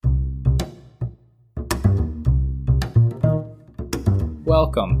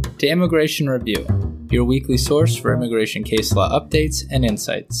Welcome to Immigration Review, your weekly source for immigration case law updates and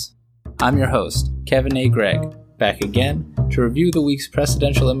insights. I'm your host, Kevin A. Gregg, back again to review the week's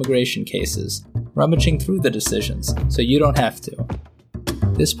precedential immigration cases, rummaging through the decisions so you don't have to.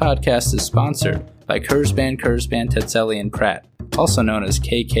 This podcast is sponsored by Kurzban, Tetzelli & Pratt, also known as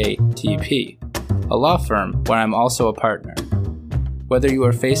KKTP, a law firm where I'm also a partner. Whether you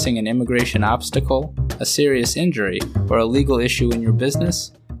are facing an immigration obstacle, a serious injury, or a legal issue in your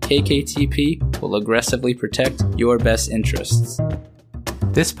business, KKTP will aggressively protect your best interests.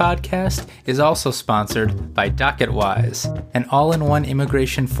 This podcast is also sponsored by DocketWise, an all-in-one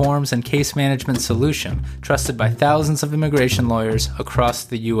immigration forms and case management solution trusted by thousands of immigration lawyers across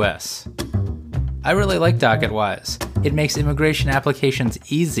the U.S. I really like DocketWise. It makes immigration applications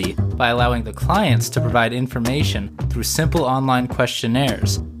easy by allowing the clients to provide information through simple online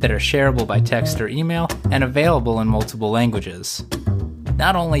questionnaires that are shareable by text or email and available in multiple languages.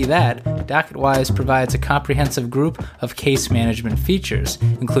 Not only that, DocketWise provides a comprehensive group of case management features,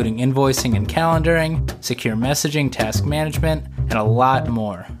 including invoicing and calendaring, secure messaging, task management, and a lot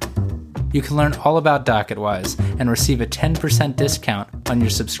more. You can learn all about DocketWise and receive a 10% discount on your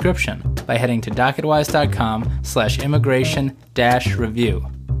subscription by heading to docketwise.com/immigration-review,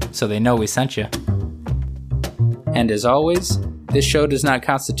 so they know we sent you. And as always, this show does not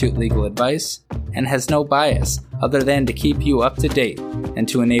constitute legal advice and has no bias other than to keep you up to date and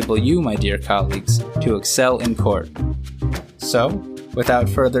to enable you, my dear colleagues, to excel in court. So, without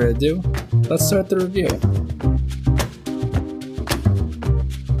further ado, let's start the review.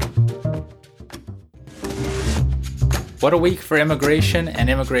 What a week for immigration and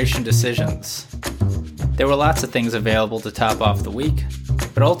immigration decisions. There were lots of things available to top off the week,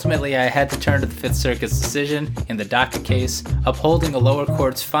 but ultimately I had to turn to the Fifth Circuit's decision in the DACA case, upholding a lower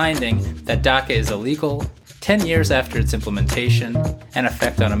court's finding that DACA is illegal 10 years after its implementation and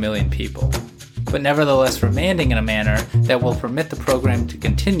effect on 1 million people, but nevertheless remanding in a manner that will permit the program to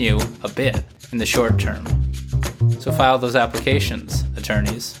continue a bit in the short term. So file those applications,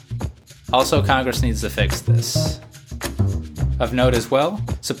 attorneys. Also, Congress needs to fix this. Of note as well,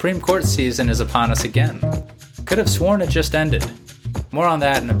 Supreme Court season is upon us again. Could have sworn it just ended. More on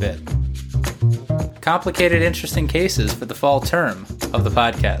that in a bit. Complicated, interesting cases for the fall term of the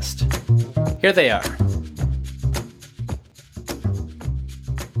podcast. Here they are.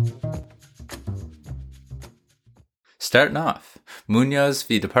 Starting off, Munoz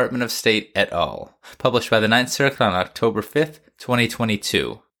v. Department of State et al., published by the Ninth Circuit on October 5th,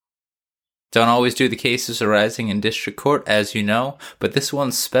 2022. Don't always do the cases arising in district court, as you know, but this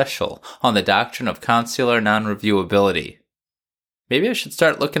one's special on the doctrine of consular nonreviewability. Maybe I should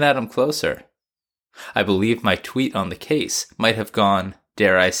start looking at them closer. I believe my tweet on the case might have gone,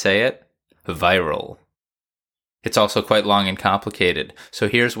 dare I say it, viral. It's also quite long and complicated, so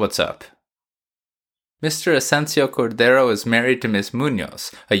here's what's up. Mr. Asensio Cordero is married to Ms.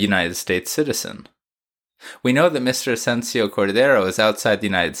 Munoz, a United States citizen. We know that Mr. Asensio Cordero is outside the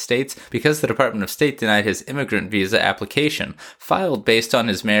United States because the Department of State denied his immigrant visa application, filed based on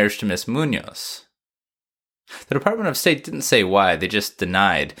his marriage to Ms. Munoz. The Department of State didn't say why, they just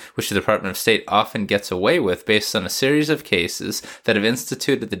denied, which the Department of State often gets away with based on a series of cases that have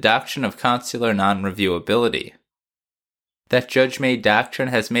instituted the doctrine of consular non-reviewability. That judge-made doctrine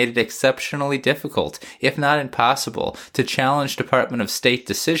has made it exceptionally difficult, if not impossible, to challenge Department of State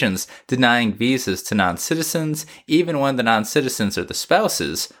decisions denying visas to non-citizens, even when the non-citizens are the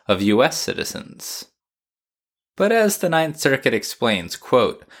spouses of U.S. citizens. But as the Ninth Circuit explains,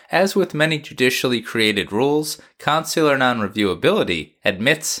 quote, as with many judicially created rules, consular non-reviewability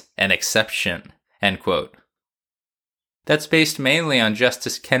admits an exception, end quote. That's based mainly on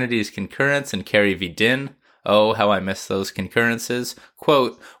Justice Kennedy's concurrence in Kerry v. Dinn. Oh, how I miss those concurrences.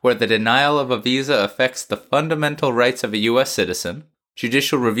 Quote, where the denial of a visa affects the fundamental rights of a U.S. citizen,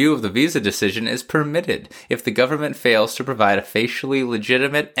 judicial review of the visa decision is permitted if the government fails to provide a facially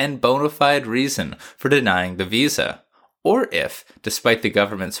legitimate and bona fide reason for denying the visa, or if, despite the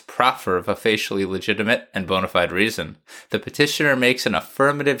government's proffer of a facially legitimate and bona fide reason, the petitioner makes an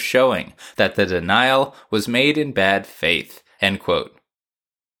affirmative showing that the denial was made in bad faith, end quote.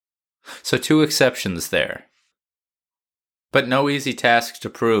 So 2 exceptions there. But no easy task to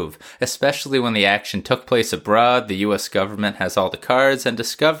prove, especially when the action took place abroad, the U.S. government has all the cards, and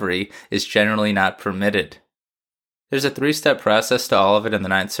discovery is generally not permitted. There's a 3-step process to all of it in the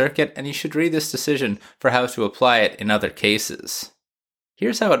Ninth Circuit, and you should read this decision for how to apply it in other cases.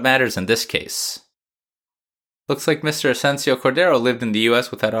 Here's how it matters in this case. Looks like Mr. Asensio Cordero lived in the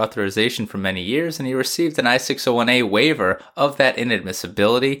U.S. without authorization for many years, and he received an I-601A waiver of that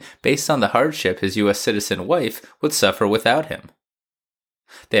inadmissibility based on the hardship his U.S. citizen wife would suffer without him.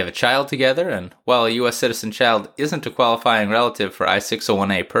 They have a child together, and while a U.S. citizen child isn't a qualifying relative for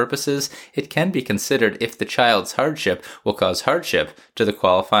I-601A purposes, it can be considered if the child's hardship will cause hardship to the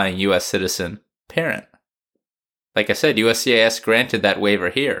qualifying U.S. citizen parent. Like I said, USCIS granted that waiver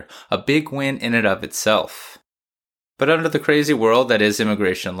here, a big win in and of itself. But under the crazy world that is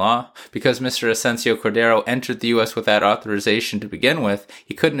immigration law, because Mr. Asensio Cordero entered the U.S. without authorization to begin with,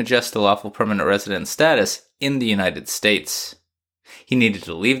 he couldn't adjust to lawful permanent resident status in the United States. He needed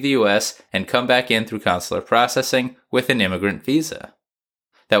to leave the U.S. and come back in through consular processing with an immigrant visa.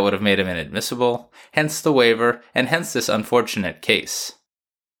 That would have made him inadmissible, hence the waiver, and hence this unfortunate case.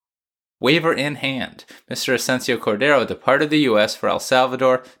 Waiver in hand, Mr. Asensio Cordero departed the U.S. for El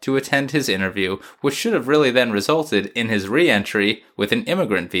Salvador to attend his interview, which should have really then resulted in his re-entry with an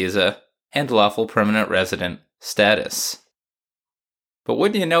immigrant visa and lawful permanent resident status. But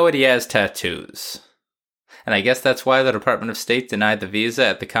wouldn't you know it, he has tattoos. And I guess that's why the Department of State denied the visa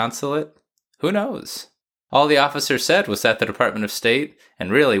at the consulate? Who knows? All the officer said was that the Department of State, and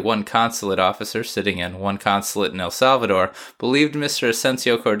really one consulate officer sitting in one consulate in El Salvador, believed Mr.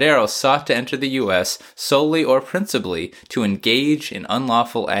 Asensio Cordero sought to enter the U.S. solely or principally to engage in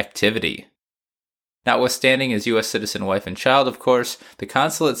unlawful activity. Notwithstanding his U.S. citizen wife and child, of course, the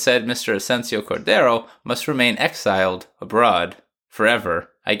consulate said Mr. Asensio Cordero must remain exiled abroad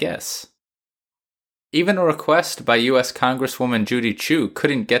forever, I guess. Even a request by U.S. Congresswoman Judy Chu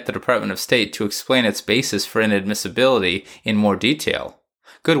couldn't get the Department of State to explain its basis for inadmissibility in more detail.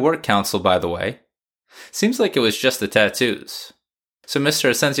 Good work, counsel, by the way. Seems like it was just the tattoos. So Mr.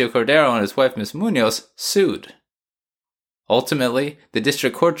 Asensio Cordero and his wife, Ms. Munoz, sued. Ultimately, the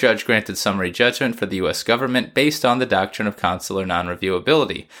district court judge granted summary judgment for the U.S. government based on the doctrine of consular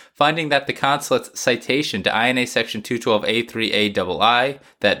nonreviewability, finding that the consulate's citation to INA Section 212A3A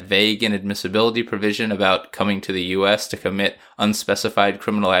that vague inadmissibility provision about coming to the U.S. to commit unspecified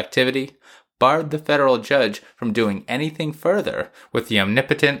criminal activity, barred the federal judge from doing anything further with the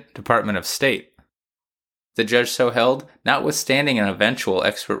omnipotent Department of State. The judge so held, notwithstanding an eventual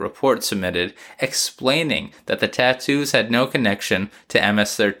expert report submitted explaining that the tattoos had no connection to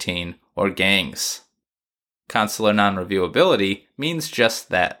MS-13 or gangs. Consular non-reviewability means just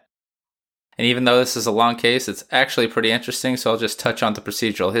that. And even though this is a long case, it's actually pretty interesting, so I'll just touch on the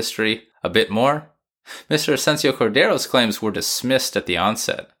procedural history a bit more. Mr. Asensio Cordero's claims were dismissed at the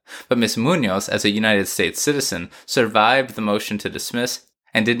onset, but Ms. Munoz, as a United States citizen, survived the motion to dismiss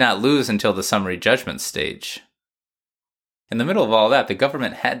and did not lose until the summary judgment stage. In the middle of all that, the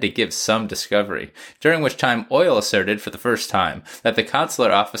government had to give some discovery, during which time Oil asserted for the first time that the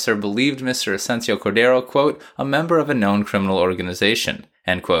consular officer believed Mr. Asensio Cordero, quote, a member of a known criminal organization,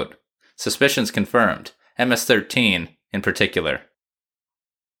 end quote. Suspicions confirmed, MS-13 in particular.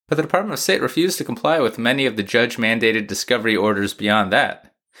 But the Department of State refused to comply with many of the judge-mandated discovery orders beyond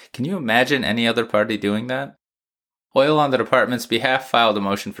that. Can you imagine any other party doing that? Oil, on the department's behalf, filed a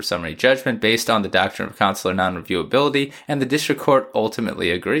motion for summary judgment based on the doctrine of consular non-reviewability, and the district court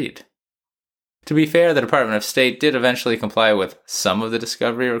ultimately agreed. To be fair, the Department of State did eventually comply with some of the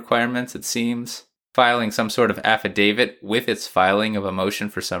discovery requirements, it seems, filing some sort of affidavit with its filing of a motion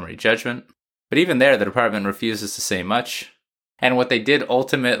for summary judgment. But even there, the department refuses to say much. And what they did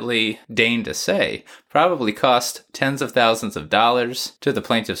ultimately deign to say probably cost tens of thousands of dollars to the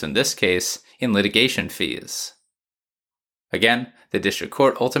plaintiffs in this case in litigation fees. Again, the district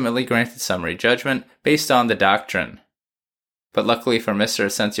court ultimately granted summary judgment based on the doctrine. But luckily for Mr.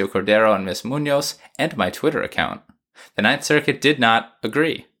 Asensio Cordero and Ms. Munoz and my Twitter account, the Ninth Circuit did not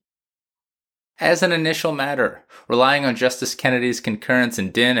agree. As an initial matter, relying on Justice Kennedy's concurrence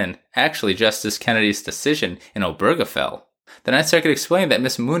in Dinn and actually Justice Kennedy's decision in Obergefell, the Ninth Circuit explained that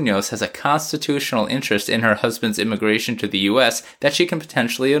Ms. Munoz has a constitutional interest in her husband's immigration to the U.S. that she can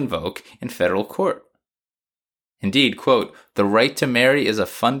potentially invoke in federal court. Indeed, quote, the right to marry is a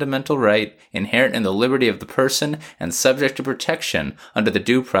fundamental right inherent in the liberty of the person and subject to protection under the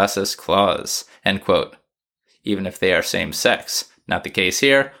Due Process Clause, end quote. Even if they are same-sex. Not the case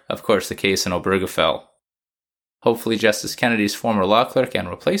here, of course the case in Obergefell. Hopefully Justice Kennedy's former law clerk and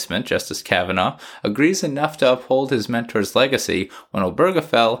replacement, Justice Kavanaugh, agrees enough to uphold his mentor's legacy when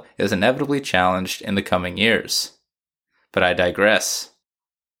Obergefell is inevitably challenged in the coming years. But I digress.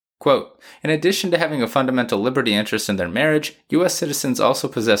 Quote, in addition to having a fundamental liberty interest in their marriage, U.S. citizens also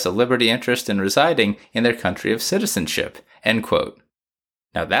possess a liberty interest in residing in their country of citizenship, end quote.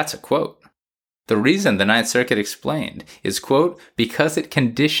 Now that's a quote. The reason the Ninth Circuit explained is, quote, because it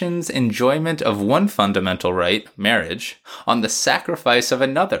conditions enjoyment of one fundamental right, marriage, on the sacrifice of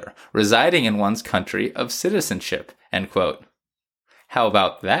another, residing in one's country of citizenship, end quote. How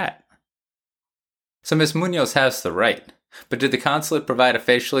about that? So Ms. Munoz has the right. But did the consulate provide a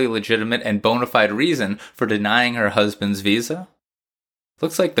facially legitimate and bona fide reason for denying her husband's visa?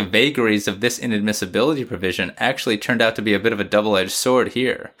 Looks like the vagaries of this inadmissibility provision actually turned out to be a bit of a double-edged sword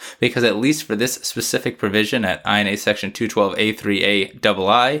here, because at least for this specific provision at INA section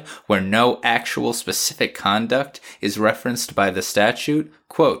 212A3A where no actual specific conduct is referenced by the statute,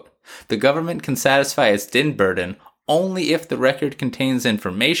 quote, the government can satisfy its din burden only if the record contains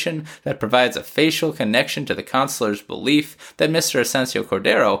information that provides a facial connection to the consular's belief that Mr. Asensio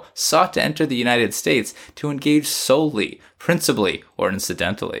Cordero sought to enter the United States to engage solely, principally, or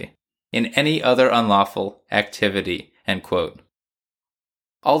incidentally in any other unlawful activity, end quote.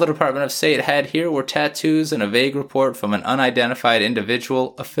 All the Department of State had here were tattoos and a vague report from an unidentified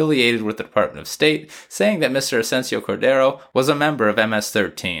individual affiliated with the Department of State saying that Mr. Asensio Cordero was a member of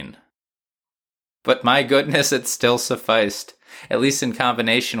MS-13. But my goodness, it still sufficed, at least in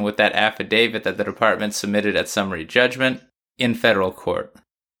combination with that affidavit that the department submitted at summary judgment in federal court.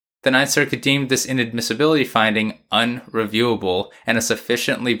 The Ninth Circuit deemed this inadmissibility finding unreviewable and a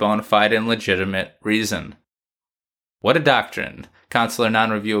sufficiently bona fide and legitimate reason. What a doctrine consular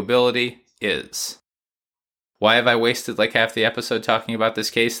nonreviewability is. Why have I wasted like half the episode talking about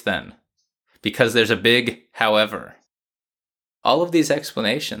this case then? Because there's a big however. All of these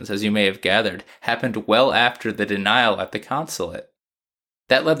explanations, as you may have gathered, happened well after the denial at the consulate.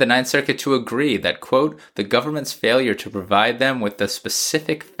 That led the Ninth Circuit to agree that, quote, the government's failure to provide them with the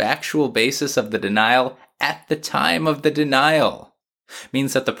specific factual basis of the denial at the time of the denial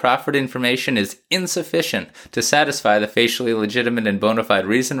means that the proffered information is insufficient to satisfy the facially legitimate and bona fide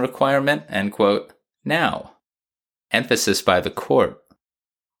reason requirement, end quote, now. Emphasis by the court.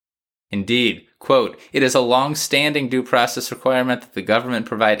 Indeed, quote, it is a long-standing due process requirement that the government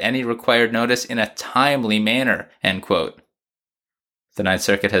provide any required notice in a timely manner, end quote. The Ninth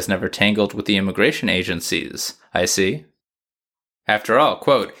Circuit has never tangled with the immigration agencies, I see. After all,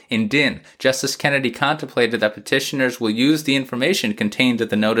 quote, in Din, Justice Kennedy contemplated that petitioners will use the information contained in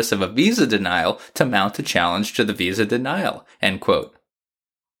the notice of a visa denial to mount a challenge to the visa denial, end quote.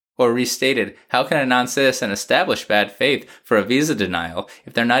 Or restated, how can a non-citizen establish bad faith for a visa denial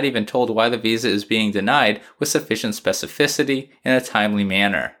if they're not even told why the visa is being denied with sufficient specificity in a timely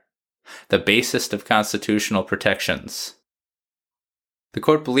manner? The basest of constitutional protections. The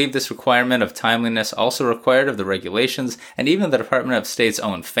court believed this requirement of timeliness also required of the regulations and even the Department of State's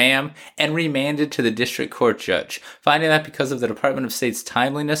own FAM, and remanded to the district court judge, finding that because of the Department of State's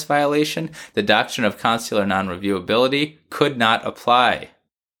timeliness violation, the doctrine of consular non-reviewability could not apply.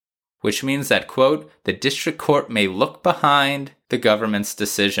 Which means that, quote, the district court may look behind the government's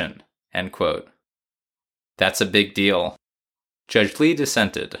decision, end quote. That's a big deal. Judge Lee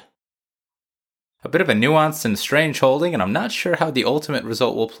dissented. A bit of a nuanced and strange holding, and I'm not sure how the ultimate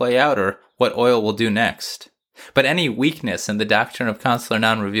result will play out or what oil will do next. But any weakness in the doctrine of consular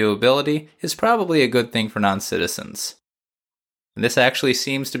non-reviewability is probably a good thing for non-citizens. And this actually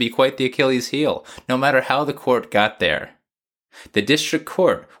seems to be quite the Achilles heel, no matter how the court got there. The district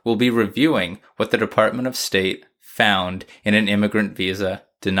court will be reviewing what the Department of State found in an immigrant visa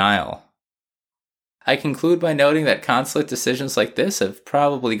denial. I conclude by noting that consulate decisions like this have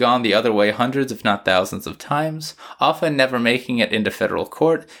probably gone the other way hundreds if not thousands of times, often never making it into federal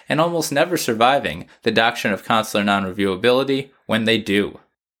court and almost never surviving the doctrine of consular non-reviewability when they do.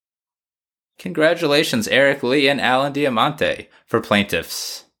 Congratulations Eric Lee and Alan Diamante for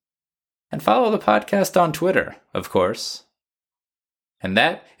plaintiffs. And follow the podcast on Twitter, of course. And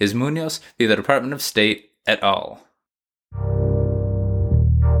that is Munoz v. the Department of State et al.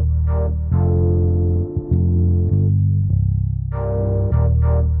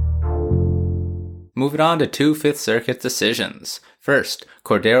 Moving on to two Fifth Circuit decisions. First,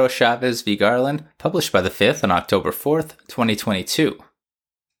 Cordero-Chavez v. Garland, published by the Fifth on October 4th, 2022.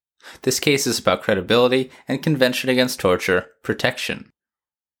 This case is about credibility and Convention Against Torture protection.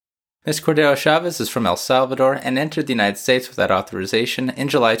 Ms. Cordero-Chavez is from El Salvador and entered the United States without authorization in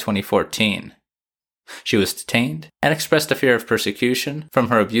July 2014. She was detained and expressed a fear of persecution from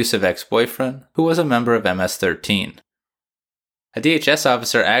her abusive ex-boyfriend, who was a member of MS-13. A DHS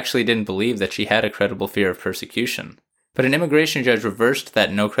officer actually didn't believe that she had a credible fear of persecution, but an immigration judge reversed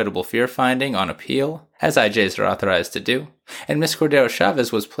that no credible fear finding on appeal, as IJs are authorized to do, and Ms.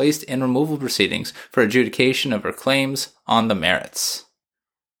 Cordero-Chavez was placed in removal proceedings for adjudication of her claims on the merits.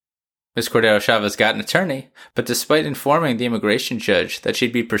 Ms. Cordero-Chavez got an attorney, but despite informing the immigration judge that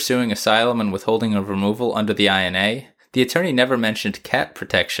she'd be pursuing asylum and withholding of removal under the INA, the attorney never mentioned cat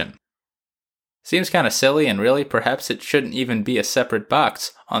protection. Seems kind of silly, and really, perhaps it shouldn't even be a separate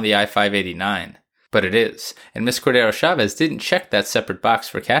box on the I-589. But it is, and Ms. Cordero Chavez didn't check that separate box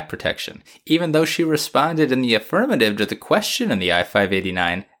for cat protection, even though she responded in the affirmative to the question in the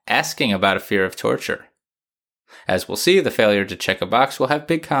I-589 asking about a fear of torture. As we'll see, the failure to check a box will have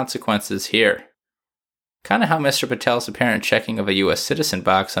big consequences here. Kind of how Mr. Patel's apparent checking of a U.S. citizen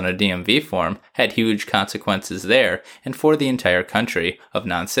box on a DMV form had huge consequences there and for the entire country of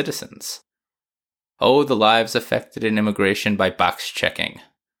non-citizens. Oh, the lives affected in immigration by box checking.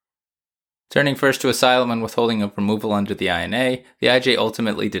 Turning first to asylum and withholding of removal under the INA, the IJ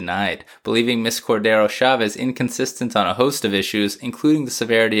ultimately denied, believing Ms. Cordero Chavez inconsistent on a host of issues, including the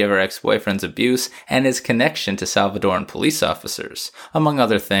severity of her ex-boyfriend's abuse and his connection to Salvadoran police officers, among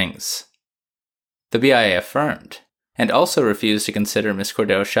other things. The BIA affirmed, and also refused to consider Ms.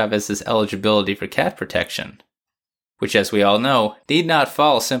 Cordero Chavez's eligibility for cat protection, which, as we all know, need not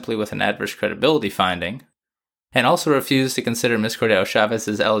fall simply with an adverse credibility finding, and also refused to consider Ms. Cordero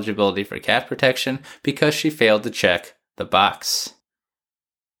Chavez's eligibility for cat protection because she failed to check the box.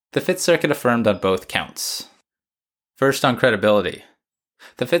 The Fifth Circuit affirmed on both counts. First, on credibility.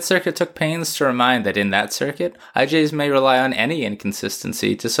 The Fifth Circuit took pains to remind that in that circuit, IJs may rely on any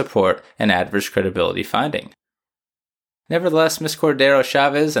inconsistency to support an adverse credibility finding. Nevertheless, Ms. Cordero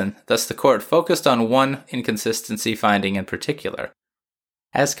Chavez, and thus the court, focused on one inconsistency finding in particular.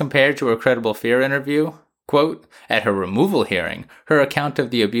 As compared to her credible fear interview, quote, at her removal hearing, her account of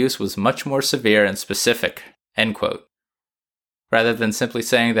the abuse was much more severe and specific, end quote. Rather than simply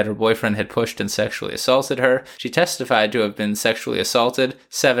saying that her boyfriend had pushed and sexually assaulted her, she testified to have been sexually assaulted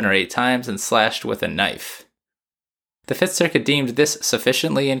 7 or 8 times and slashed with a knife. The Fifth Circuit deemed this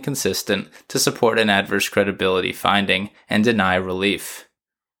sufficiently inconsistent to support an adverse credibility finding and deny relief.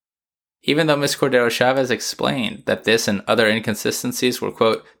 Even though Ms. Cordero Chavez explained that this and other inconsistencies were,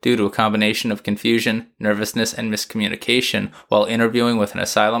 quote, due to a combination of confusion, nervousness, and miscommunication while interviewing with an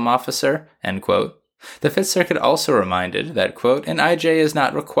asylum officer, end quote, the Fifth Circuit also reminded that, quote, an IJ is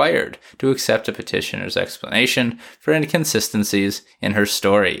not required to accept a petitioner's explanation for inconsistencies in her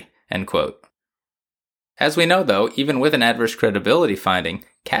story, end quote. As we know, though, even with an adverse credibility finding,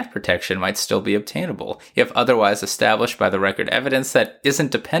 cat protection might still be obtainable if otherwise established by the record evidence that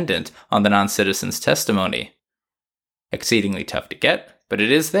isn't dependent on the non-citizen's testimony. Exceedingly tough to get, but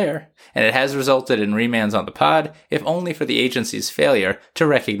it is there, and it has resulted in remands on the pod, if only for the agency's failure to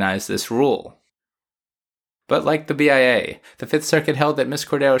recognize this rule. But like the BIA, the Fifth Circuit held that Ms.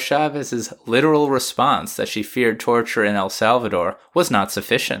 Cordero Chavez's literal response that she feared torture in El Salvador was not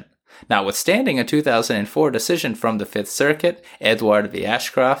sufficient, notwithstanding a 2004 decision from the Fifth Circuit, Edward v.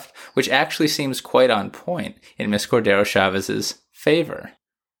 Ashcroft, which actually seems quite on point in Ms. Cordero Chavez's favor.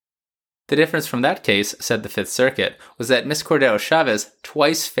 The difference from that case, said the Fifth Circuit, was that Ms. Cordero Chavez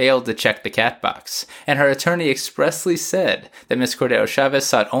twice failed to check the cat box, and her attorney expressly said that Ms. Cordero Chavez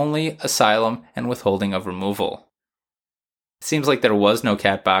sought only asylum and withholding of removal. It seems like there was no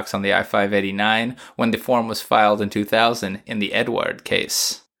cat box on the I-589 when the form was filed in 2000 in the Edward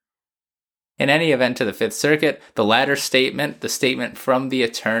case. In any event, to the Fifth Circuit, the latter statement, the statement from the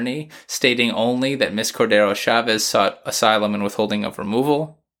attorney stating only that Ms. Cordero Chavez sought asylum and withholding of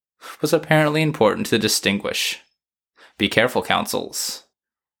removal, was apparently important to distinguish. Be careful, counsels.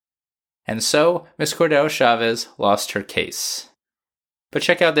 And so, Ms. Cordero Chavez lost her case. But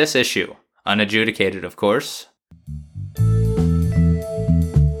check out this issue, unadjudicated of course.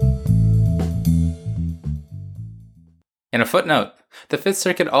 In a footnote, the Fifth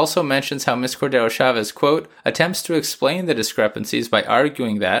Circuit also mentions how Ms. Cordero Chavez, quote, attempts to explain the discrepancies by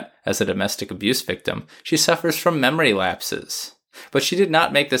arguing that, as a domestic abuse victim, she suffers from memory lapses. But she did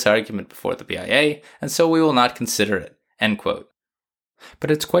not make this argument before the BIA, and so we will not consider it, end quote.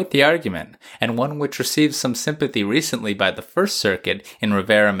 But it's quite the argument, and one which received some sympathy recently by the First Circuit in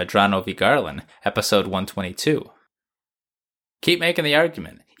Rivera-Medrano v. Garland, episode 122. Keep making the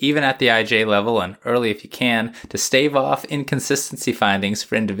argument, even at the IJ level and early if you can, to stave off inconsistency findings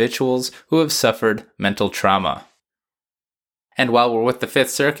for individuals who have suffered mental trauma. And while we're with the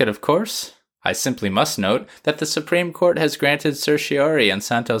Fifth Circuit, of course, I simply must note that the Supreme Court has granted certiorari in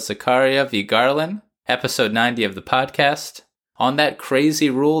Santos Zakaria v. Garland, episode 90 of the podcast, on that crazy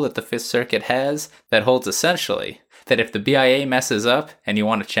rule that the Fifth Circuit has that holds essentially that if the BIA messes up and you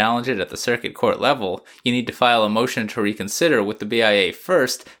want to challenge it at the circuit court level, you need to file a motion to reconsider with the BIA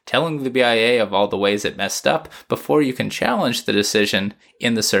first, telling the BIA of all the ways it messed up before you can challenge the decision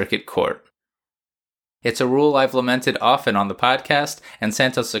in the circuit court. It's a rule I've lamented often on the podcast, and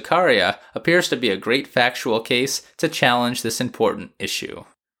Santos Zakaria appears to be a great factual case to challenge this important issue.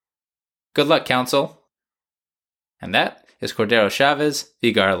 Good luck, counsel. And that is Cordero Chavez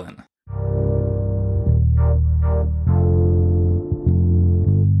v. Garland.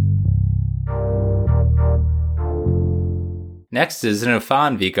 Next is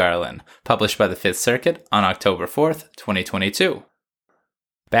Nufan v. Garland, published by the Fifth Circuit on October 4th, 2022.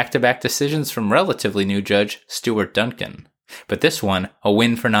 Back-to-back decisions from relatively new judge Stuart Duncan, but this one a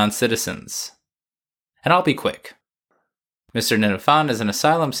win for non-citizens. And I'll be quick. Mr. Nufan is an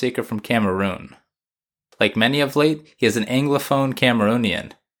asylum seeker from Cameroon. Like many of late, he is an Anglophone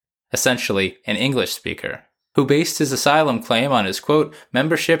Cameroonian, essentially an English speaker, who based his asylum claim on his, quote,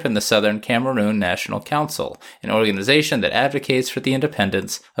 membership in the Southern Cameroon National Council, an organization that advocates for the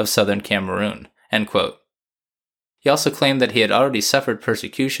independence of Southern Cameroon, end quote. He also claimed that he had already suffered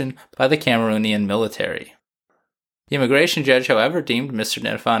persecution by the Cameroonian military. The immigration judge, however, deemed Mr.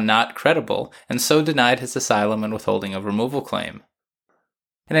 Nufan not credible, and so denied his asylum and withholding of removal claim.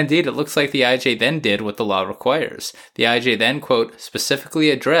 And indeed, it looks like the IJ then did what the law requires. The IJ then, quote, specifically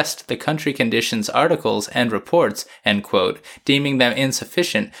addressed the country conditions articles and reports, end quote, deeming them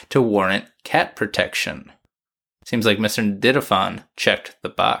insufficient to warrant cat protection. Seems like Mr. Nufan checked the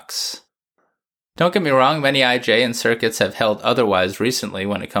box. Don't get me wrong, many IJ and circuits have held otherwise recently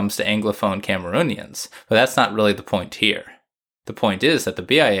when it comes to Anglophone Cameroonians, but that's not really the point here. The point is that the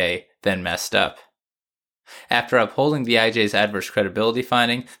BIA then messed up. After upholding the IJ's adverse credibility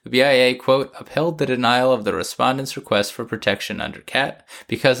finding, the BIA, quote, upheld the denial of the respondent's request for protection under CAT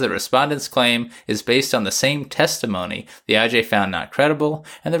because the respondent's claim is based on the same testimony the IJ found not credible,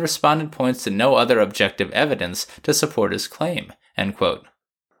 and the respondent points to no other objective evidence to support his claim, end quote.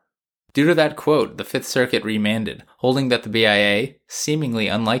 Due to that quote, the Fifth Circuit remanded, holding that the BIA, seemingly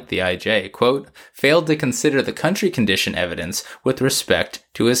unlike the IJ, quote, failed to consider the country condition evidence with respect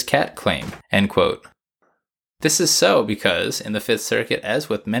to his CAT claim, end quote. This is so because, in the Fifth Circuit, as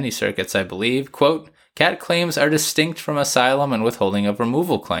with many circuits I believe, quote, CAT claims are distinct from asylum and withholding of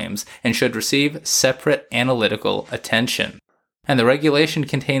removal claims and should receive separate analytical attention. And the regulation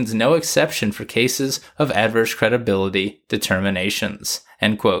contains no exception for cases of adverse credibility determinations,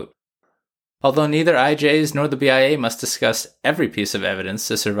 end quote. Although neither IJs nor the BIA must discuss every piece of evidence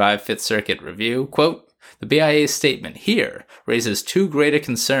to survive Fifth Circuit review, quote, the BIA's statement here raises too great a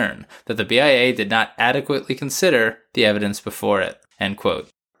concern that the BIA did not adequately consider the evidence before it, end quote.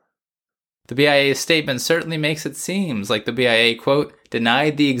 The BIA's statement certainly makes it seem like the BIA, quote,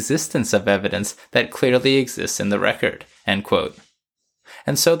 denied the existence of evidence that clearly exists in the record, end quote.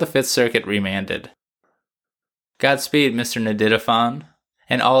 And so the Fifth Circuit remanded. Godspeed, Mr. Nufan,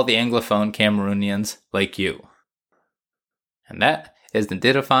 and all the Anglophone Cameroonians like you. And that is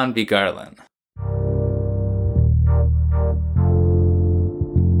Nufan v. Garland.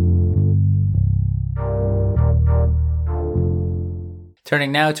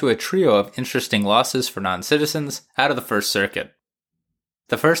 Turning now to a trio of interesting losses for non-citizens out of the First Circuit.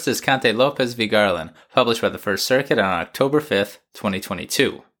 The first is Cante Lopez v. Garland, published by the First Circuit on October 5th,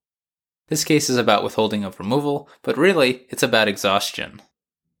 2022. This case is about withholding of removal, but really, it's about exhaustion.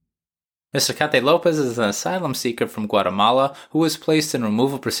 Mr. Cante Lopez is an asylum seeker from Guatemala who was placed in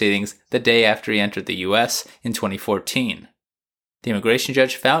removal proceedings the day after he entered the U.S. in 2014. The immigration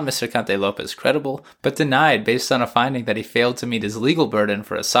judge found Mr. Cante Lopez credible, but denied based on a finding that he failed to meet his legal burden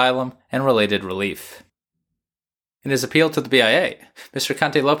for asylum and related relief. In his appeal to the BIA, Mr.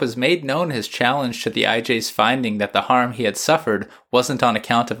 Cante Lopez made known his challenge to the IJ's finding that the harm he had suffered wasn't on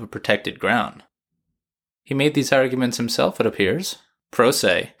account of a protected ground. He made these arguments himself, it appears, pro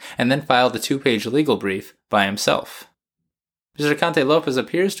se, and then filed a 2-page legal brief by himself. Mr. Cante Lopez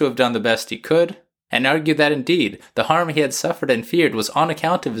appears to have done the best he could, and argued that indeed, the harm he had suffered and feared was on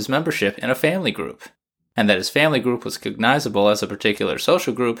account of his membership in a family group, and that his family group was cognizable as a particular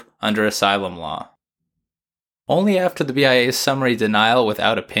social group under asylum law. Only after the BIA's summary denial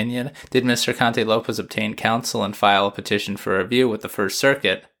without opinion did Mr. Cante Lopez obtain counsel and file a petition for review with the First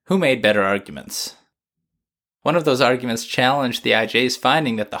Circuit, who made better arguments. One of those arguments challenged the IJ's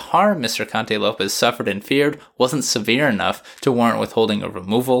finding that the harm Mr. Cante Lopez suffered and feared wasn't severe enough to warrant withholding of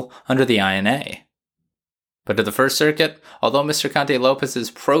removal under the INA. But to the First Circuit, although Mr. Cante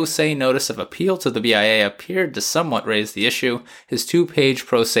Lopez's pro se notice of appeal to the BIA appeared to somewhat raise the issue, his 2-page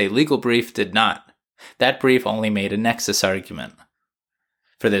pro se legal brief did not. That brief only made a nexus argument.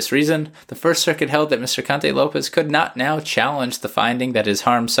 For this reason, the First Circuit held that Mr. Cante Lopez could not now challenge the finding that his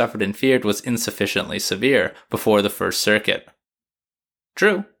harm suffered and feared was insufficiently severe before the First Circuit.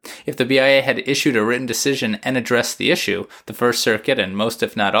 True, if the BIA had issued a written decision and addressed the issue, the First Circuit and most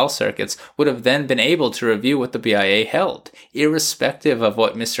if not all circuits would have then been able to review what the BIA held, irrespective of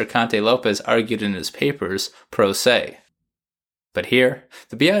what Mr. Cante Lopez argued in his papers pro se. But here,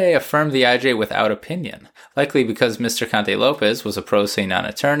 the BIA affirmed the IJ without opinion, likely because Mr. Cante Lopez was a pro se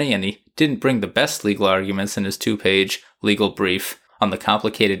non-attorney and he didn't bring the best legal arguments in his 2-page legal brief on the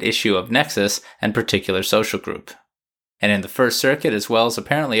complicated issue of nexus and particular social group. And in the First Circuit, as well as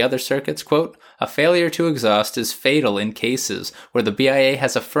apparently other circuits, quote, a failure to exhaust is fatal in cases where the BIA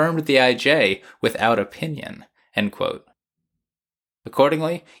has affirmed the IJ without opinion, end quote.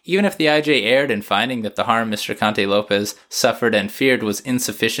 Accordingly, even if the IJ erred in finding that the harm Mr. Conte Lopez suffered and feared was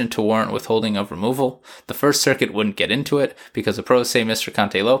insufficient to warrant withholding of removal, the First Circuit wouldn't get into it because the pro se Mr.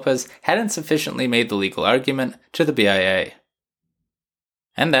 Conte Lopez hadn't sufficiently made the legal argument to the BIA.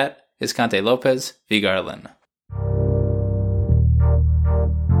 And that is Conte Lopez v. Garland.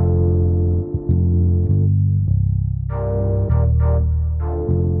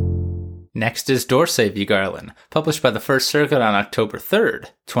 Next is Dorsey v. Garland, published by the First Circuit on October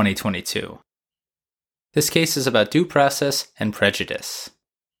 3rd, 2022. This case is about due process and prejudice.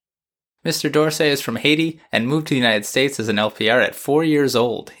 Mr. Dorsey is from Haiti and moved to the United States as an LPR at 4 years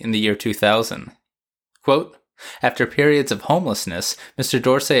old in the year 2000. Quote, after periods of homelessness, Mr.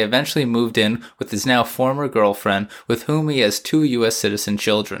 Dorsey eventually moved in with his now former girlfriend with whom he has 2 U.S. citizen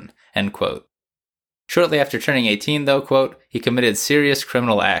children, end quote. Shortly after turning 18, though, quote, he committed serious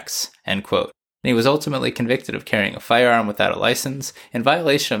criminal acts, end quote, and he was ultimately convicted of carrying a firearm without a license in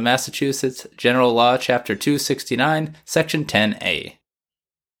violation of Massachusetts General Law, Chapter 269, Section 10A.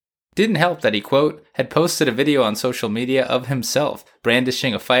 Didn't help that he, quote, had posted a video on social media of himself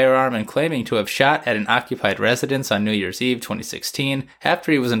brandishing a firearm and claiming to have shot at an occupied residence on New Year's Eve 2016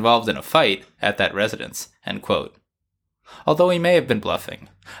 after he was involved in a fight at that residence, end quote. Although he may have been bluffing,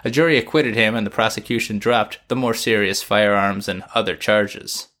 a jury acquitted him and the prosecution dropped the more serious firearms and other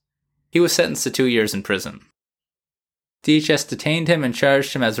charges. He was sentenced to 2 years in prison. DHS detained him and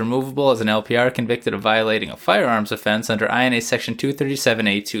charged him as removable as an LPR convicted of violating a firearms offense under INA Section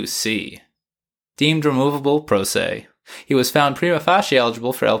 237A2C. Deemed removable pro se, he was found prima facie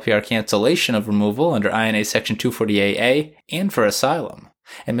eligible for LPR cancellation of removal under INA Section 240AA and for asylum,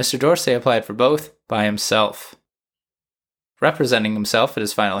 and Mr. Dorsey applied for both by himself. Representing himself at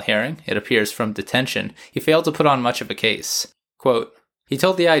his final hearing, it appears from detention, he failed to put on much of a case. Quote, he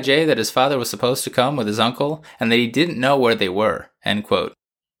told the IJ that his father was supposed to come with his uncle and that he didn't know where they were, end quote.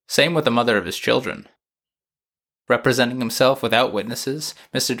 Same with the mother of his children. Representing himself without witnesses,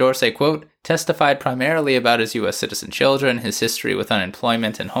 Mr. Dorsey, quote, testified primarily about his U.S. citizen children, his history with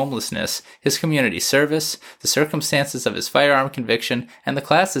unemployment and homelessness, his community service, the circumstances of his firearm conviction, and the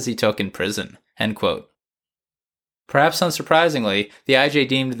classes he took in prison, end quote. Perhaps unsurprisingly, the IJ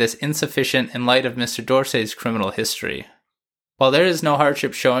deemed this insufficient in light of Mr. Dorsey's criminal history. While there is no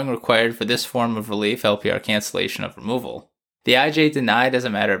hardship showing required for this form of relief, LPR cancellation of removal, the IJ denied as a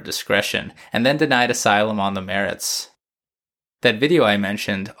matter of discretion, and then denied asylum on the merits. That video I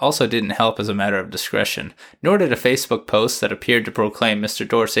mentioned also didn't help as a matter of discretion, nor did a Facebook post that appeared to proclaim Mr.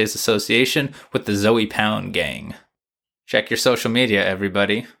 Dorsey's association with the Zoe Pound gang. Check your social media,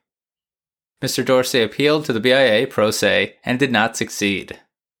 everybody. Mr. Dorsey appealed to the BIA pro se and did not succeed.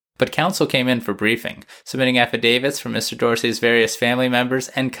 But counsel came in for briefing, submitting affidavits from Mr. Dorsey's various family members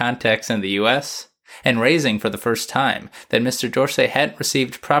and contacts in the U.S., and raising for the first time that Mr. Dorsey hadn't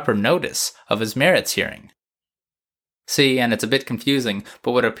received proper notice of his merits hearing. See, and it's a bit confusing,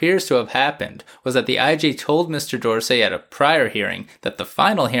 but what appears to have happened was that the IJ told Mr. Dorsey at a prior hearing that the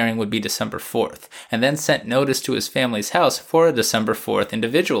final hearing would be December 4th, and then sent notice to his family's house for a December 4th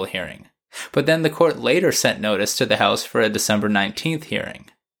individual hearing. But then the court later sent notice to the House for a December 19th hearing.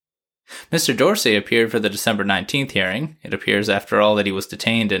 Mr. Dorsey appeared for the December 19th hearing. It appears, after all, that he was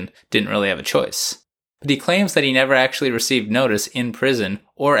detained and didn't really have a choice. But he claims that he never actually received notice in prison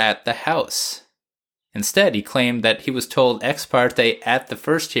or at the House. Instead, he claimed that he was told ex parte at the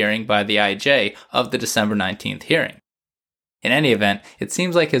first hearing by the IJ of the December 19th hearing. In any event, it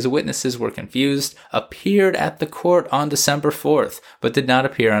seems like his witnesses were confused, appeared at the court on December 4th, but did not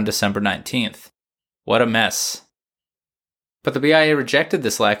appear on December 19th. What a mess. But the BIA rejected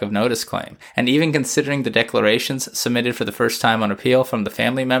this lack of notice claim, and even considering the declarations submitted for the first time on appeal from the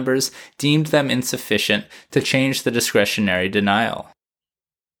family members, deemed them insufficient to change the discretionary denial.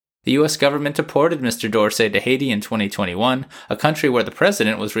 The U.S. government deported Mr. Dorsey to Haiti in 2021, a country where the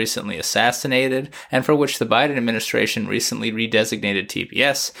president was recently assassinated, and for which the Biden administration recently redesignated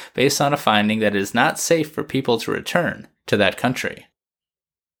TPS based on a finding that it is not safe for people to return to that country.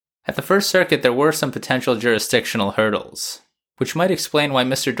 At the First Circuit, there were some potential jurisdictional hurdles, which might explain why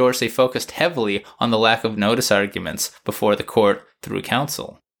Mr. Dorsey focused heavily on the lack of notice arguments before the court through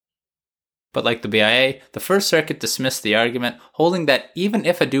counsel. But like the BIA, the First Circuit dismissed the argument, holding that even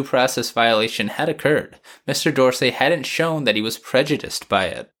if a due process violation had occurred, Mr. Dorsey hadn't shown that he was prejudiced by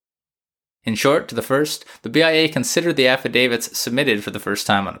it. In short, to the first, the BIA considered the affidavits submitted for the first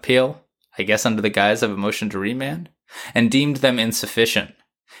time on appeal, I guess under the guise of a motion to remand, and deemed them insufficient,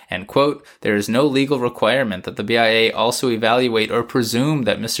 And, quote, there is no legal requirement that the BIA also evaluate or presume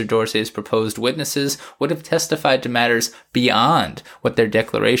that Mr. Dorsey's proposed witnesses would have testified to matters beyond what their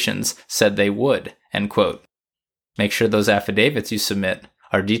declarations said they would, end quote. Make sure those affidavits you submit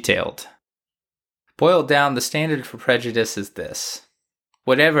are detailed. Boiled down, the standard for prejudice is this.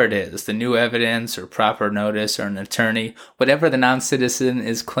 Whatever it is, the new evidence or proper notice or an attorney, whatever the non-citizen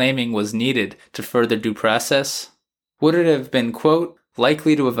is claiming was needed to further due process, would it have been, quote,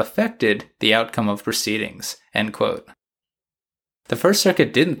 likely to have affected the outcome of proceedings, end quote. The First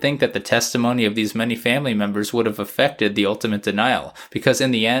Circuit didn't think that the testimony of these many family members would have affected the ultimate denial, because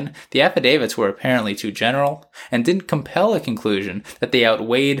in the end, the affidavits were apparently too general, and didn't compel a conclusion that they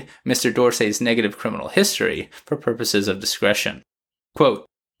outweighed Mr. Dorsey's negative criminal history for purposes of discretion. Quote,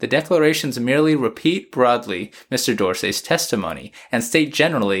 the declarations merely repeat broadly Mr. Dorsey's testimony and state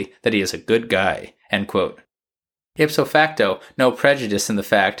generally that he is a good guy, end quote. Ipso facto, no prejudice in the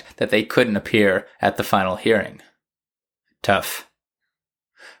fact that they couldn't appear at the final hearing. Tough.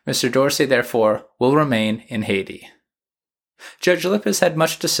 Mr. Dorsey, therefore, will remain in Haiti. Judge Lippis had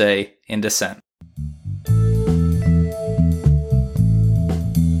much to say in dissent.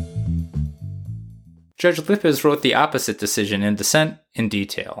 Judge Lippis wrote the opposite decision in dissent in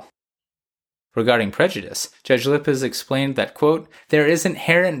detail. Regarding prejudice, Judge Lippis explained that, quote, there is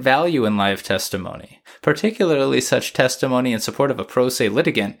inherent value in live testimony, particularly such testimony in support of a pro se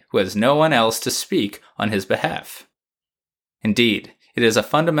litigant who has no one else to speak on his behalf. Indeed, it is a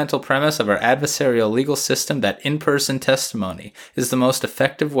fundamental premise of our adversarial legal system that in-person testimony is the most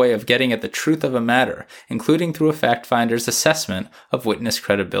effective way of getting at the truth of a matter, including through a fact finder's assessment of witness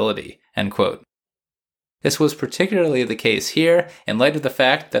credibility, end quote. This was particularly the case here in light of the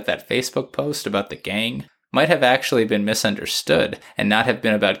fact that Facebook post about the gang might have actually been misunderstood and not have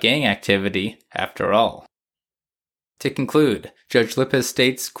been about gang activity after all. To conclude, Judge Lippis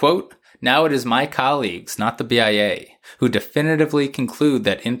states, quote, now it is my colleagues, not the BIA, who definitively conclude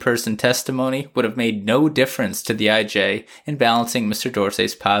that in-person testimony would have made no difference to the IJ in balancing Mr.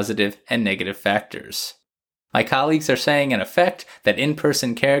 Dorsey's positive and negative factors. My colleagues are saying, in effect, that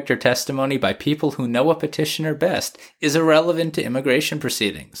in-person character testimony by people who know a petitioner best is irrelevant to immigration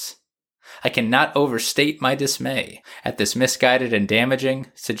proceedings. I cannot overstate my dismay at this misguided and damaging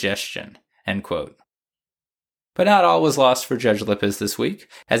suggestion, end quote. But not all was lost for Judge Lippis this week,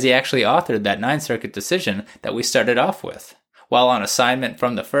 as he actually authored that Ninth Circuit decision that we started off with, while on assignment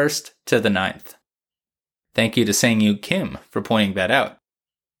from the 1st to the 9th. Thank you to Sang-Yu Kim for pointing that out.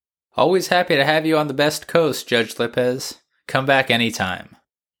 Always happy to have you on the best coast, Judge Lippis. Come back anytime.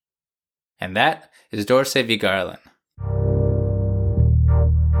 And that is Dorsey v. Garland.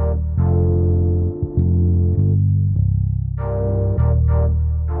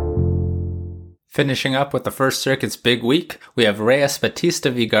 Finishing up with the First Circuit's big week, we have Reyes-Batista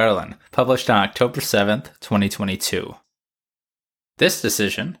v. Garland, published on October 7th, 2022. This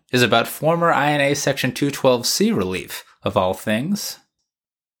decision is about former INA Section 212C relief, of all things.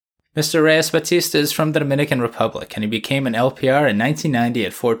 Mr. Reyes-Batista is from the Dominican Republic, and he became an LPR in 1990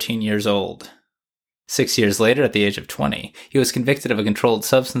 at 14 years old. 6 years later, at the age of 20, he was convicted of a controlled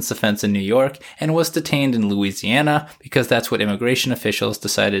substance offense in New York and was detained in Louisiana because that's what immigration officials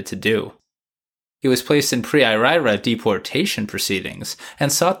decided to do. He was placed in pre-IRIRA deportation proceedings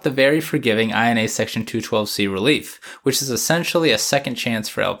and sought the very forgiving INA Section 212C relief, which is essentially a second chance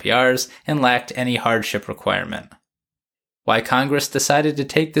for LPRs and lacked any hardship requirement. Why Congress decided to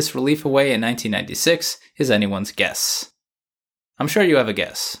take this relief away in 1996 is anyone's guess. I'm sure you have a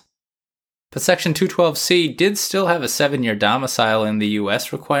guess. But Section 212C did still have a 7-year domicile in the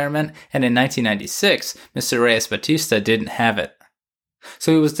U.S. requirement, and in 1996, Mr. Reyes-Batista didn't have it.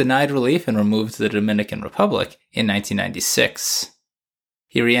 So he was denied relief and removed to the Dominican Republic in 1996.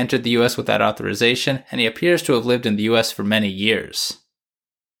 He re-entered the U.S. without authorization, and he appears to have lived in the U.S. for many years.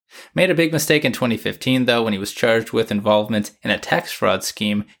 Made a big mistake in 2015, though, when he was charged with involvement in a tax fraud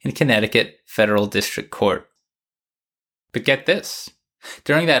scheme in Connecticut Federal District Court. But get this.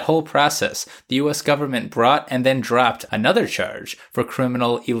 During that whole process, the U.S. government brought and then dropped another charge for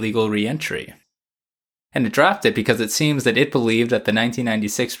criminal illegal re-entry. And it dropped it because it seems that it believed that the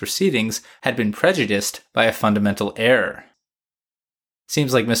 1996 proceedings had been prejudiced by a fundamental error.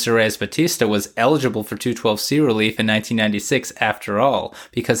 Seems like Mr. Reyes-Batista was eligible for 212C relief in 1996 after all,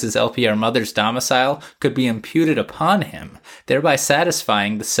 because his LPR mother's domicile could be imputed upon him, thereby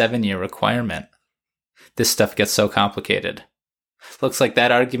satisfying the 7-year requirement. This stuff gets so complicated. Looks like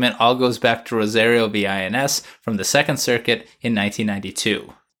that argument all goes back to Rosario v. INS from the Second Circuit in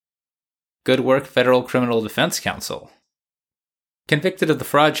 1992. Good work, Federal Criminal Defense Counsel. Convicted of the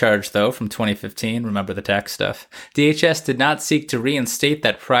fraud charge, though, from 2015, remember the tax stuff, DHS did not seek to reinstate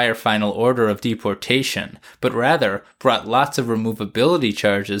that prior final order of deportation, but rather brought lots of removability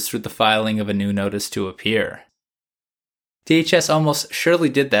charges through the filing of a new notice to appear. DHS almost surely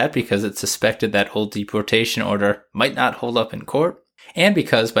did that because it suspected that old deportation order might not hold up in court, and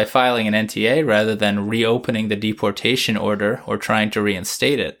because by filing an NTA rather than reopening the deportation order or trying to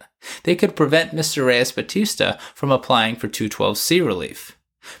reinstate it, they could prevent Mr. Reyes-Batista from applying for 212C relief,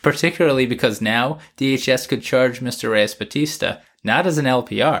 particularly because now DHS could charge Mr. Reyes-Batista not as an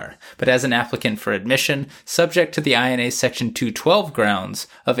LPR, but as an applicant for admission subject to the INA Section 212 grounds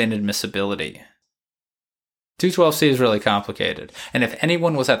of inadmissibility. 212C is really complicated, and if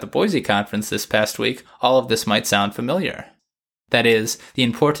anyone was at the Boise conference this past week, all of this might sound familiar. That is, the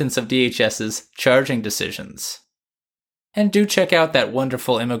importance of DHS's charging decisions. And do check out that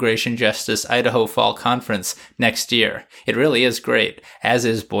wonderful Immigration Justice Idaho Fall Conference next year. It really is great, as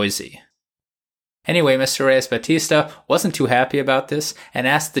is Boise. Anyway, Mr. Reyes-Batista wasn't too happy about this and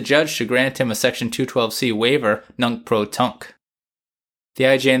asked the judge to grant him a Section 212C waiver nunc pro tunc. The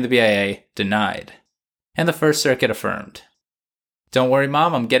IJ and the BIA denied, and the First Circuit affirmed. Don't worry,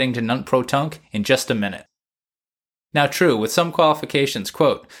 Mom, I'm getting to nunc pro tunc in just a minute. Now true, with some qualifications,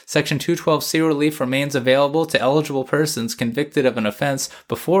 quote, Section 212C relief remains available to eligible persons convicted of an offense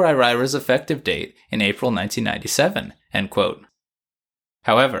before IRIRA's effective date in April 1997, end quote.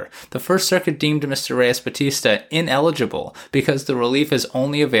 However, the First Circuit deemed Mr. Reyes-Batista ineligible because the relief is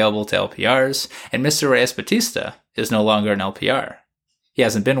only available to LPRs, and Mr. Reyes-Batista is no longer an LPR. He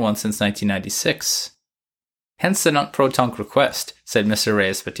hasn't been one since 1996. Hence the nunc pro tunc request, said Mr.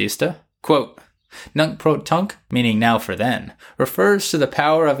 Reyes-Batista, quote, Nunc pro tunc, meaning now for then, refers to the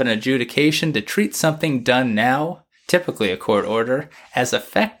power of an adjudication to treat something done now, typically a court order, as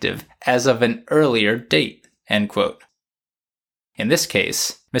effective as of an earlier date, end quote. In this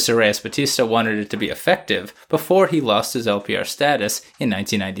case, Mr. Reyes-Batista wanted it to be effective before he lost his LPR status in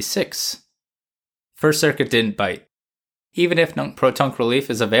 1996. First Circuit didn't bite. Even if nunc pro tunc relief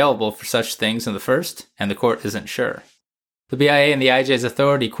is available for such things in the first, and the court isn't sure. The BIA and the IJ's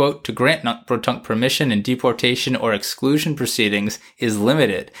authority, quote, to grant nunc pro tunc permission in deportation or exclusion proceedings is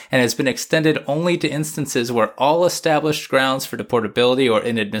limited and has been extended only to instances where all established grounds for deportability or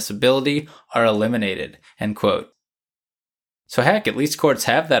inadmissibility are eliminated, end quote. So heck, at least courts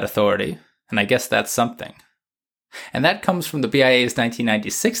have that authority, and I guess that's something. And that comes from the BIA's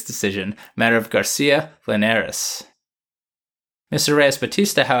 1996 decision, matter of Garcia-Linares. Mr.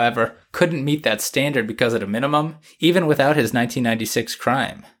 Reyes-Batista, however, couldn't meet that standard because at a minimum, even without his 1996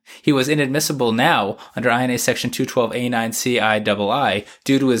 crime, he was inadmissible now under INA Section 212A9CIII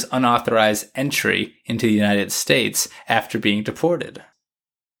due to his unauthorized entry into the United States after being deported.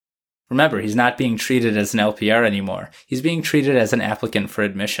 Remember, he's not being treated as an LPR anymore. He's being treated as an applicant for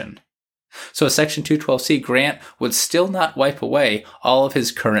admission. So a Section 212C grant would still not wipe away all of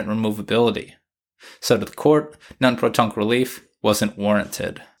his current removability. So to the court, nunc pro tunc relief wasn't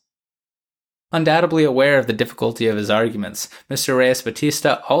warranted. Undoubtedly aware of the difficulty of his arguments, Mr.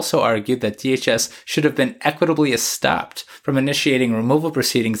 Reyes-Batista also argued that DHS should have been equitably stopped from initiating removal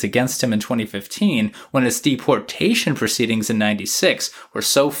proceedings against him in 2015 when his deportation proceedings in 96 were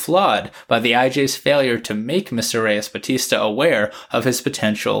so flawed by the IJ's failure to make Mr. Reyes-Batista aware of his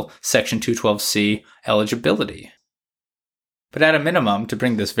potential Section 212C eligibility. But at a minimum, to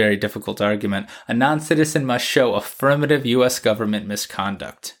bring this very difficult argument, a non-citizen must show affirmative U.S. government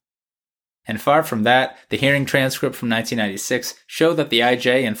misconduct. And far from that, the hearing transcript from 1996 showed that the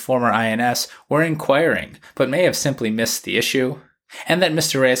IJ and former INS were inquiring, but may have simply missed the issue, and that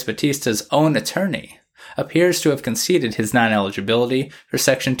Mr. Reyes-Batista's own attorney appears to have conceded his non-eligibility for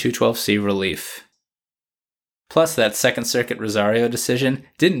Section 212C relief. Plus, that Second Circuit Rosario decision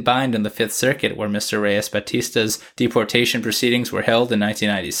didn't bind on the Fifth Circuit where Mr. Reyes-Batista's deportation proceedings were held in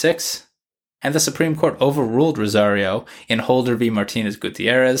 1996, and the Supreme Court overruled Rosario in Holder v.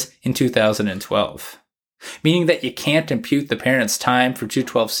 Martinez-Gutierrez in 2012, meaning that you can't impute the parent's time for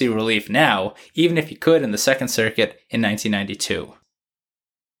 212C relief now, even if you could in the Second Circuit in 1992.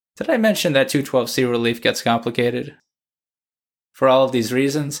 Did I mention that 212C relief gets complicated? For all of these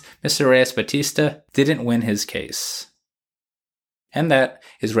reasons, Mr. Reyes-Batista didn't win his case. And that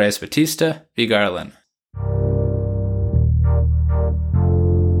is Reyes-Batista v. Garland.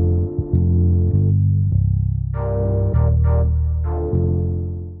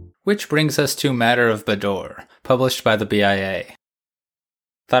 Which brings us to Matter of Bador, published by the BIA.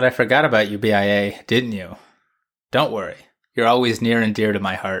 Thought I forgot about you, BIA, didn't you? Don't worry, you're always near and dear to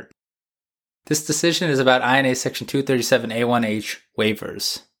my heart. This decision is about INA Section 237A1H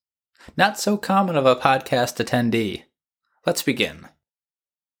waivers. Not so common of a podcast attendee. Let's begin.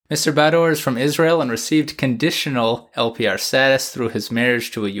 Mr. Bador is from Israel and received conditional LPR status through his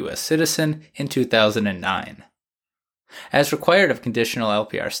marriage to a U.S. citizen in 2009. As required of conditional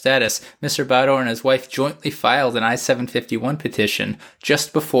LPR status, Mr. Bador and his wife jointly filed an I-751 petition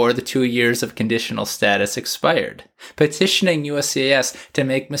just before the 2 years of conditional status expired, petitioning USCIS to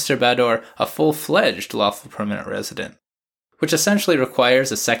make Mr. Bador a full-fledged lawful permanent resident, which essentially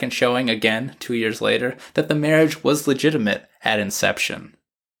requires a second showing again 2 years later that the marriage was legitimate at inception.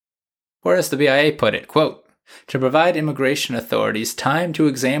 Or as the BIA put it, quote, to provide immigration authorities time to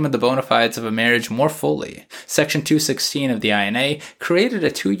examine the bona fides of a marriage more fully, Section 216 of the INA created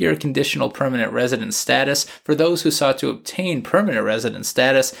a 2-year conditional permanent resident status for those who sought to obtain permanent resident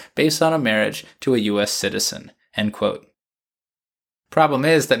status based on a marriage to a U.S. citizen, end quote. Problem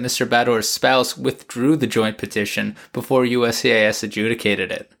is that Mr. Bador's spouse withdrew the joint petition before USCIS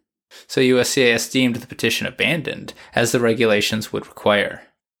adjudicated it, so USCIS deemed the petition abandoned, as the regulations would require.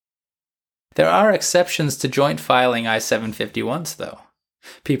 There are exceptions to joint filing I-751s, though.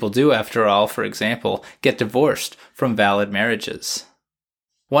 People do, after all, for example, get divorced from valid marriages.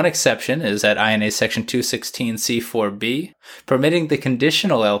 One exception is at INA Section 216C4B, permitting the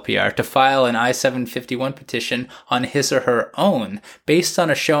conditional LPR to file an I-751 petition on his or her own based on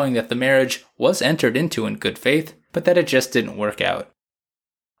a showing that the marriage was entered into in good faith, but that it just didn't work out.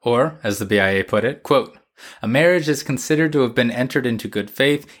 Or, as the BIA put it, quote, a marriage is considered to have been entered into good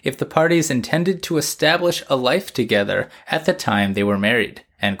faith if the parties intended to establish a life together at the time they were married,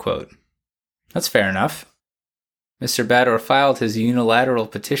 end quote. That's fair enough. Mr. Bador filed his unilateral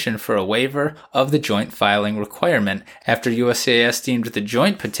petition for a waiver of the joint filing requirement after USCIS deemed the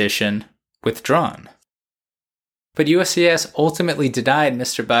joint petition withdrawn. But USCIS ultimately denied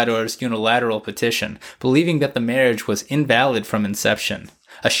Mr. Bador's unilateral petition, believing that the marriage was invalid from inception,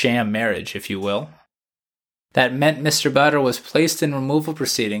 a sham marriage, if you will. That meant Mr. Bador was placed in removal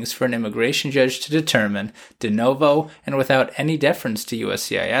proceedings for an immigration judge to determine, de novo and without any deference to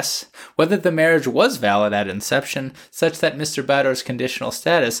USCIS, whether the marriage was valid at inception, such that Mr. Bador's conditional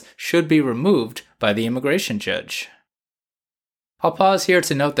status should be removed by the immigration judge. I'll pause here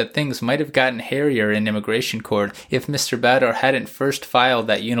to note that things might have gotten hairier in immigration court if Mr. Bador hadn't first filed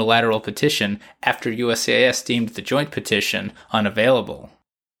that unilateral petition after USCIS deemed the joint petition unavailable.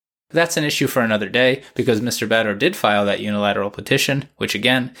 But that's an issue for another day, because Mr. Bador did file that unilateral petition, which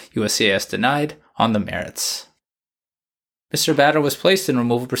again, USCIS denied, on the merits. Mr. Bador was placed in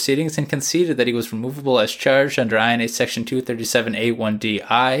removal proceedings and conceded that he was removable as charged under INA Section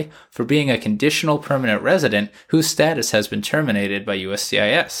 237A1DI for being a conditional permanent resident whose status has been terminated by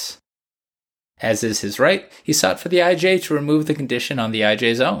USCIS. As is his right, he sought for the IJ to remove the condition on the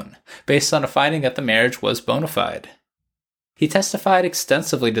IJ's own, based on a finding that the marriage was bona fide. He testified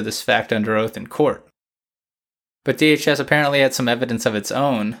extensively to this fact under oath in court. But DHS apparently had some evidence of its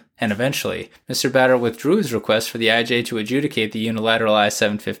own, and eventually, Mr. Bador withdrew his request for the IJ to adjudicate the unilateral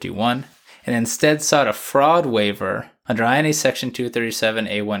I-751, and instead sought a fraud waiver under INA Section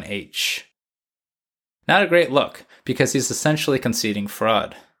 237A1H. Not a great look, because he's essentially conceding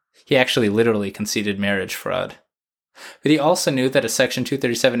fraud. He actually literally conceded marriage fraud. But he also knew that a Section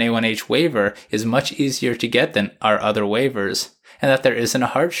 237A1H waiver is much easier to get than our other waivers, and that there isn't a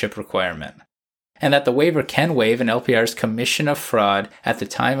hardship requirement, and that the waiver can waive an LPR's commission of fraud at the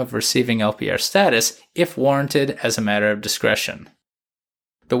time of receiving LPR status if warranted as a matter of discretion.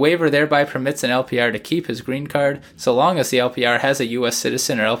 The waiver thereby permits an LPR to keep his green card so long as the LPR has a U.S.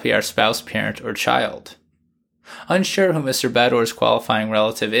 citizen or LPR spouse, parent, or child. Unsure who Mr. Bador's qualifying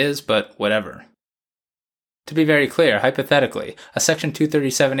relative is, but whatever. To be very clear, hypothetically, a Section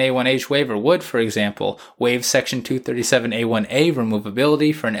 237A1H waiver would, for example, waive Section 237A1A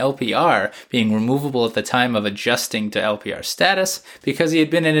removability for an LPR being removable at the time of adjusting to LPR status because he had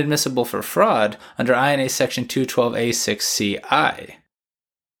been inadmissible for fraud under INA Section 212A6CI.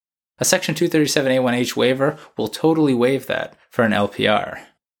 A Section 237A1H waiver will totally waive that for an LPR.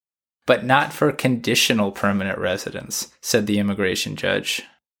 But not for conditional permanent residence, said the immigration judge.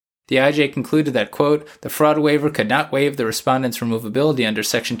 The IJ concluded that, quote, the fraud waiver could not waive the respondent's removability under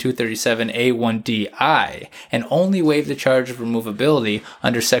Section 237A1DI and only waive the charge of removability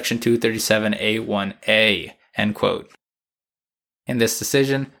under Section 237A1A, end quote. In this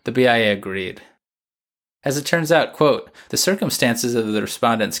decision, the BIA agreed. As it turns out, quote, the circumstances of the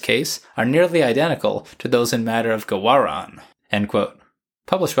respondent's case are nearly identical to those in matter of Gawaran, end quote,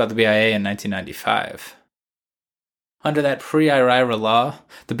 published by the BIA in 1995. Under that pre-IRIRA law,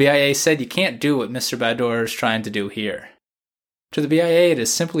 the BIA said you can't do what Mr. Bador is trying to do here. To the BIA, it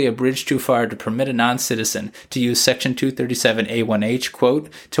is simply a bridge too far to permit a non-citizen to use Section 237A1H, quote,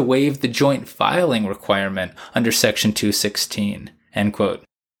 to waive the joint filing requirement under Section 216, end quote.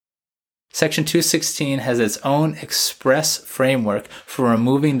 Section 216 has its own express framework for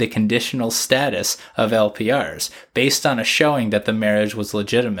removing the conditional status of LPRs based on a showing that the marriage was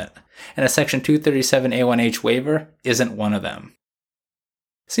legitimate, and a Section 237A1H waiver isn't one of them.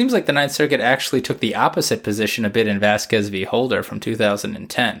 Seems like the Ninth Circuit actually took the opposite position a bit in Vasquez v. Holder from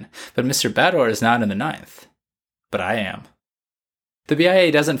 2010, but Mr. Bador is not in the Ninth. But I am. The BIA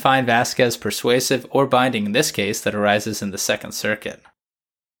doesn't find Vasquez persuasive or binding in this case that arises in the Second Circuit.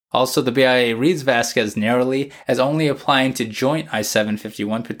 Also, the BIA reads Vasquez narrowly as only applying to joint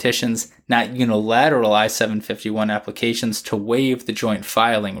I-751 petitions, not unilateral I-751 applications to waive the joint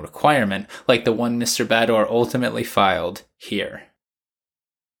filing requirement like the one Mr. Bador ultimately filed here.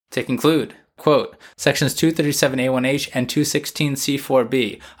 To conclude, quote, Sections 237A1H and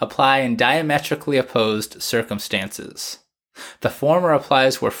 216C4B apply in diametrically opposed circumstances. The former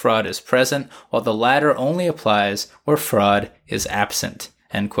applies where fraud is present, while the latter only applies where fraud is absent,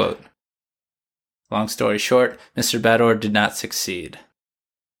 end quote. Long story short, Mr. Bador did not succeed.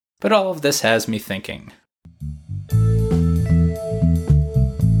 But all of this has me thinking.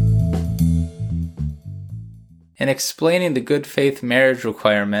 In explaining the good faith marriage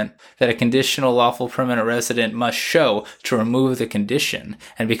requirement that a conditional lawful permanent resident must show to remove the condition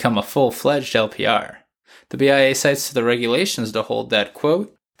and become a full-fledged LPR, the BIA cites to the regulations to hold that,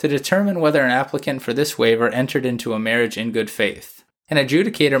 quote, to determine whether an applicant for this waiver entered into a marriage in good faith, an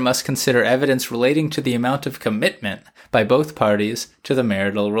adjudicator must consider evidence relating to the amount of commitment by both parties to the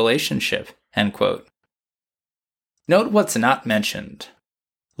marital relationship, end quote. Note what's not mentioned.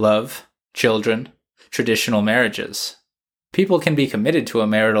 Love, children, traditional marriages. People can be committed to a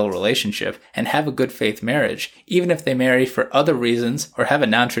marital relationship and have a good faith marriage, even if they marry for other reasons or have a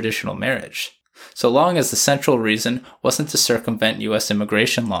non-traditional marriage, so long as the central reason wasn't to circumvent U.S.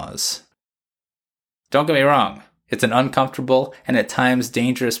 immigration laws. Don't get me wrong, it's an uncomfortable and at times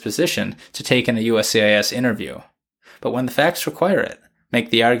dangerous position to take in a USCIS interview. But when the facts require it,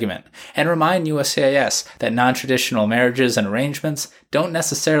 make the argument, and remind USCIS that non-traditional marriages and arrangements don't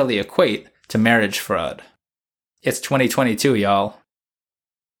necessarily equate to marriage fraud. It's 2022, y'all.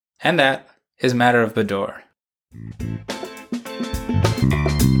 And that is Matter of Bador.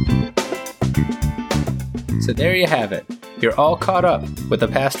 So there you have it. You're all caught up with the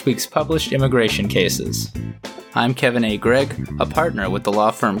past week's published immigration cases. I'm Kevin A. Gregg, a partner with the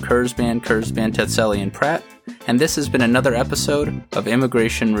law firm Kurzban, Tetzeli & Pratt, and this has been another episode of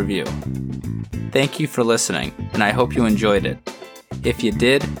Immigration Review. Thank you for listening, and I hope you enjoyed it. If you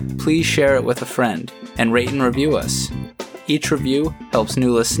did, please share it with a friend and rate and review us. Each review helps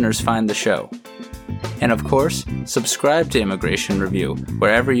new listeners find the show. And of course, subscribe to Immigration Review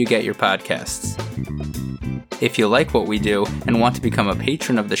wherever you get your podcasts. If you like what we do and want to become a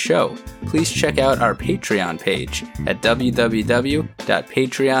patron of the show, please check out our Patreon page at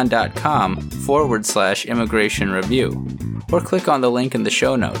www.patreon.com/Immigration Review, or click on the link in the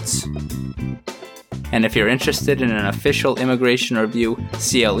show notes. And if you're interested in an official Immigration Review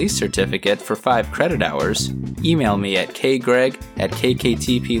CLE certificate for 5 credit hours, email me at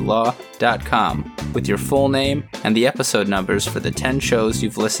kgreg@kktplaw.com with your full name and the episode numbers for the 10 shows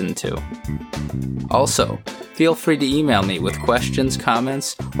you've listened to. Also, feel free to email me with questions,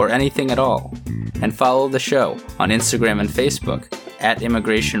 comments, or anything at all. And follow the show on Instagram and Facebook at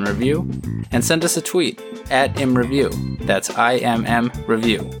Immigration Review, and send us a tweet at ImReview. That's IMM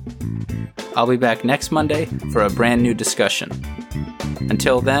Review. I'll be back next Monday for a brand new discussion.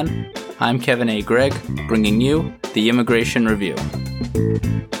 Until then, I'm Kevin A. Gregg, bringing you the Immigration Review.